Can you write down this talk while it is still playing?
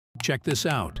Check this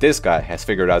out. This guy has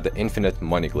figured out the infinite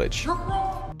money glitch.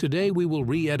 Today we will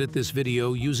re-edit this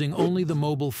video using only the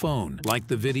mobile phone. Like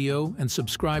the video and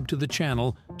subscribe to the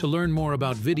channel to learn more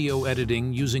about video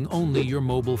editing using only your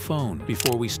mobile phone.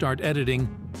 Before we start editing,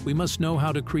 we must know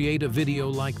how to create a video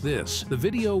like this. The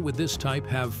video with this type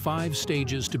have 5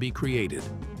 stages to be created.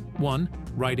 1.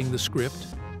 Writing the script.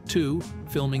 2.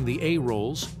 Filming the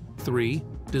A-rolls. 3.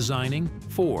 Designing.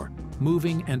 4.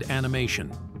 Moving and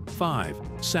animation. 5.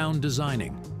 Sound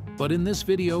designing. But in this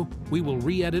video, we will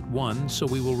re-edit 1, so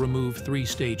we will remove 3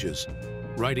 stages: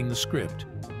 writing the script,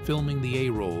 filming the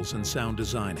A-rolls, and sound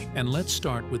designing. And let's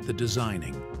start with the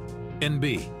designing.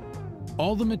 NB.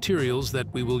 All the materials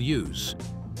that we will use.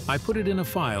 I put it in a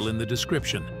file in the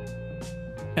description.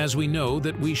 As we know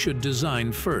that we should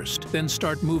design first, then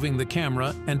start moving the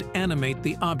camera and animate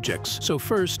the objects. So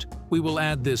first, we will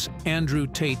add this Andrew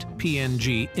Tate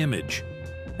PNG image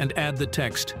and add the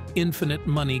text "Infinite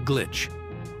Money Glitch."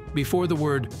 Before the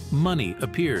word money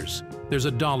appears, there's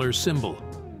a dollar symbol.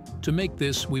 To make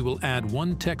this, we will add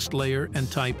 1 text layer and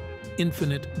type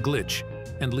 "Infinite Glitch"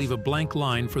 and leave a blank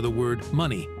line for the word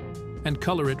money and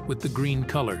color it with the green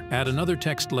color. Add another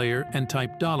text layer and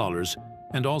type $,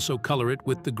 and also color it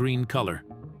with the green color.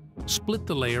 Split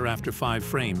the layer after 5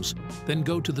 frames, then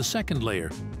go to the second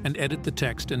layer and edit the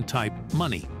text and type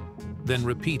money. Then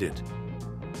repeat it.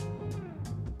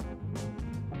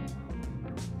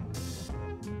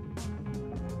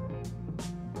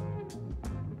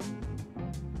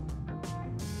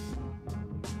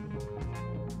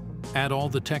 Add all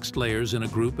the text layers in a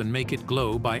group and make it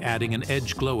glow by adding an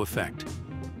edge glow effect.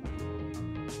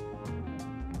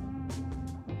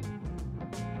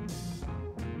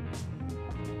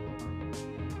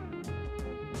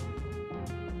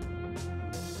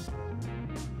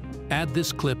 Add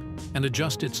this clip and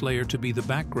adjust its layer to be the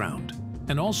background,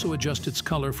 and also adjust its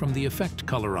color from the effect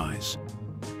colorize.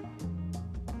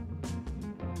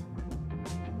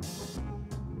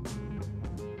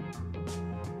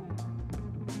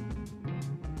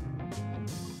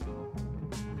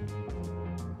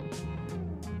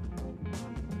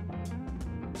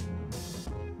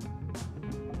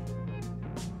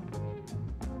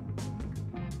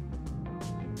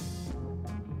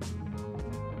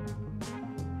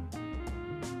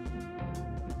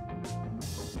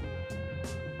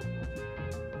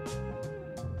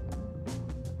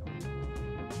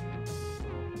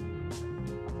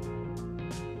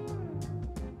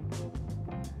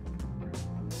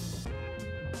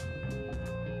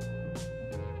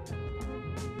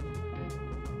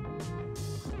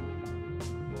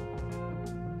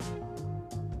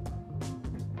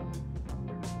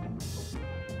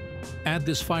 Add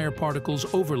this fire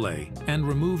particles overlay and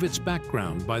remove its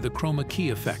background by the chroma key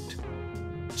effect.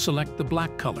 Select the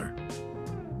black color.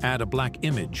 Add a black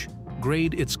image,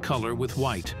 grade its color with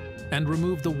white, and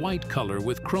remove the white color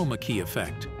with chroma key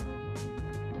effect.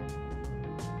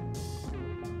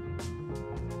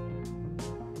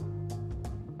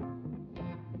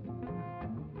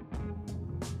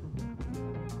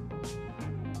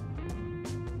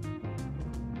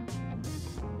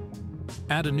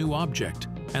 Add a new object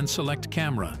and select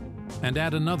camera, and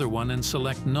add another one and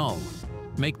select null.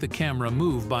 Make the camera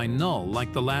move by null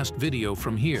like the last video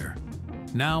from here.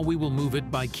 Now we will move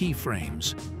it by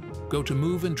keyframes. Go to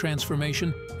Move and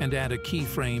Transformation and add a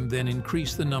keyframe, then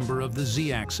increase the number of the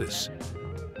Z-axis.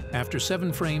 After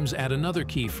 7 frames, add another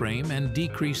keyframe and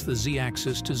decrease the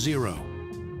Z-axis to 0.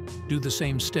 Do the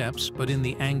same steps, but in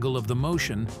the angle of the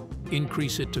motion,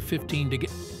 increase it to 15 to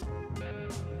get...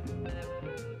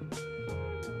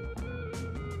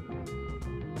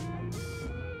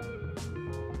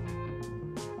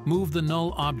 Move the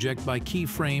null object by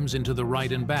keyframes into the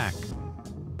right and back.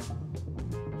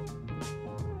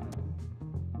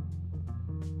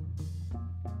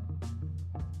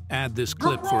 Add this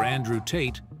clip for Andrew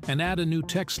Tate and add a new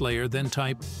text layer, then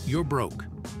type "You're broke."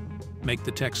 Make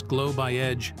the text glow by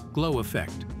edge glow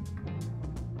effect.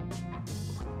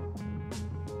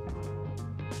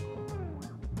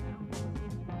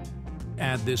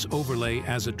 Add this overlay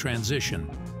as a transition.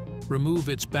 Remove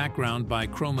its background by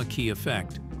chroma key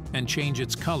effect and change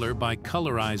its color by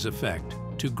colorize effect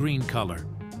to green color.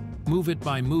 Move it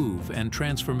by Move and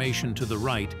Transformation to the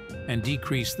right and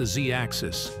decrease the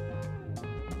Z-axis.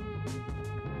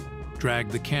 Drag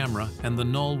the camera and the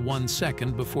null 1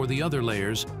 second before the other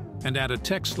layers and add a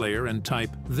text layer and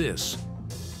type "this."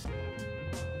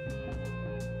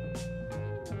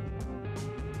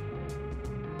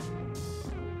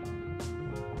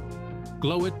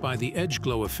 Glow it by the edge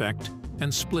glow effect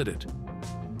and split it.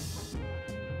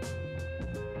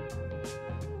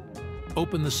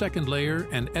 Open the second layer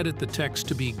and edit the text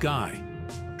to be Guy.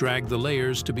 Drag the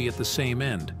layers to be at the same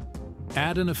end.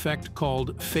 Add an effect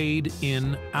called Fade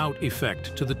In Out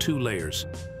effect to the two layers.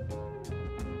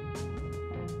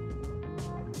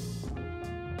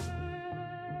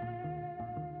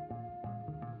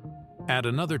 Add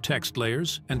another text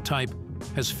layers and type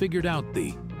 "has figured out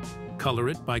the." Color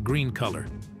it by green color.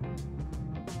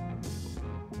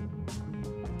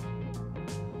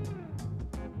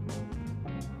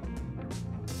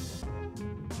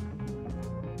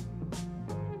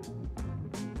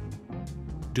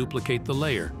 Duplicate the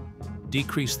layer.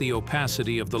 Decrease the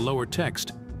opacity of the lower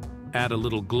text. Add a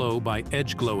little glow by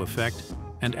edge glow effect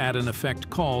and add an effect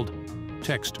called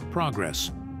Text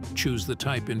Progress. Choose the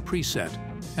type in preset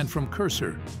and from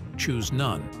cursor, choose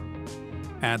None.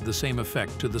 Add the same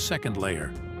effect to the second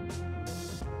layer.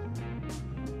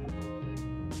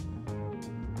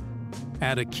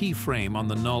 Add a keyframe on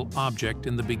the null object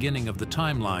in the beginning of the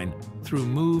timeline through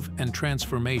Move and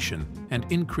Transformation and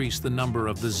increase the number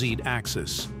of the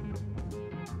Z-axis.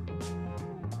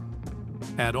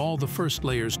 Add all the first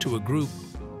layers to a group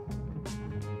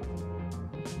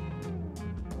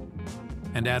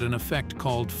and add an effect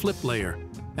called Flip Layer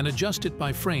and adjust it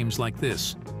by frames like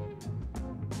this.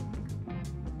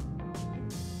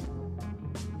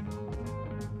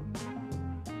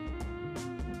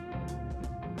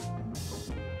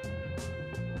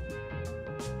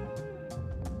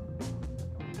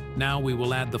 Now we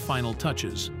will add the final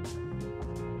touches.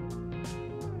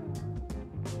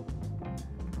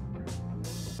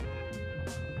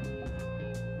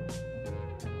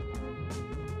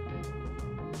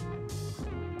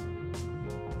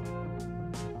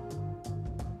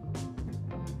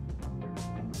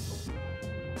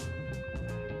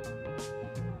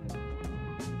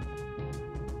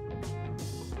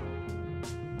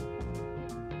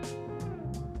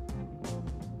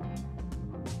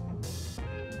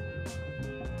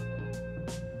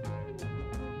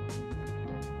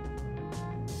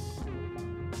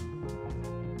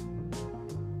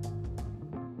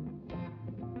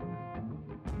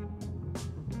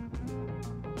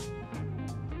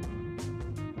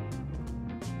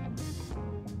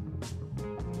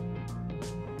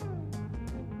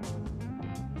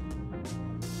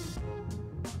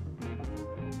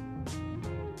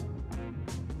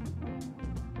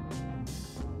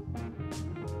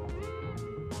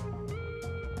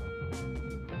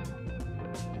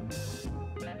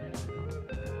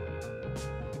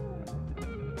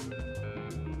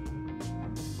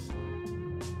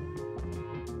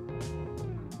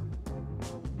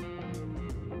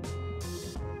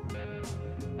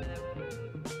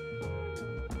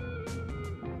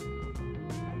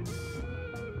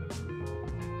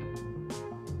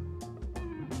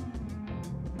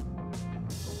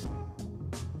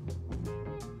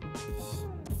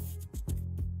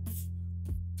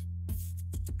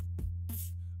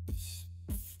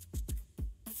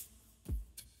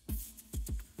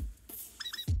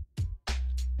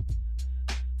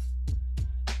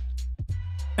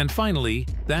 And finally,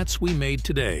 that's we made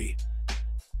today.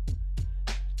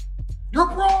 You're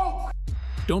broke!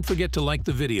 Don't forget to like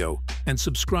the video and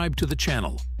subscribe to the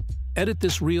channel. Edit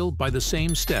this reel by the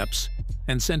same steps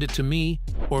and send it to me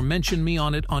or mention me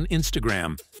on it on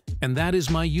Instagram. And that is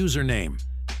my username.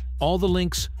 All the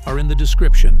links are in the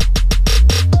description.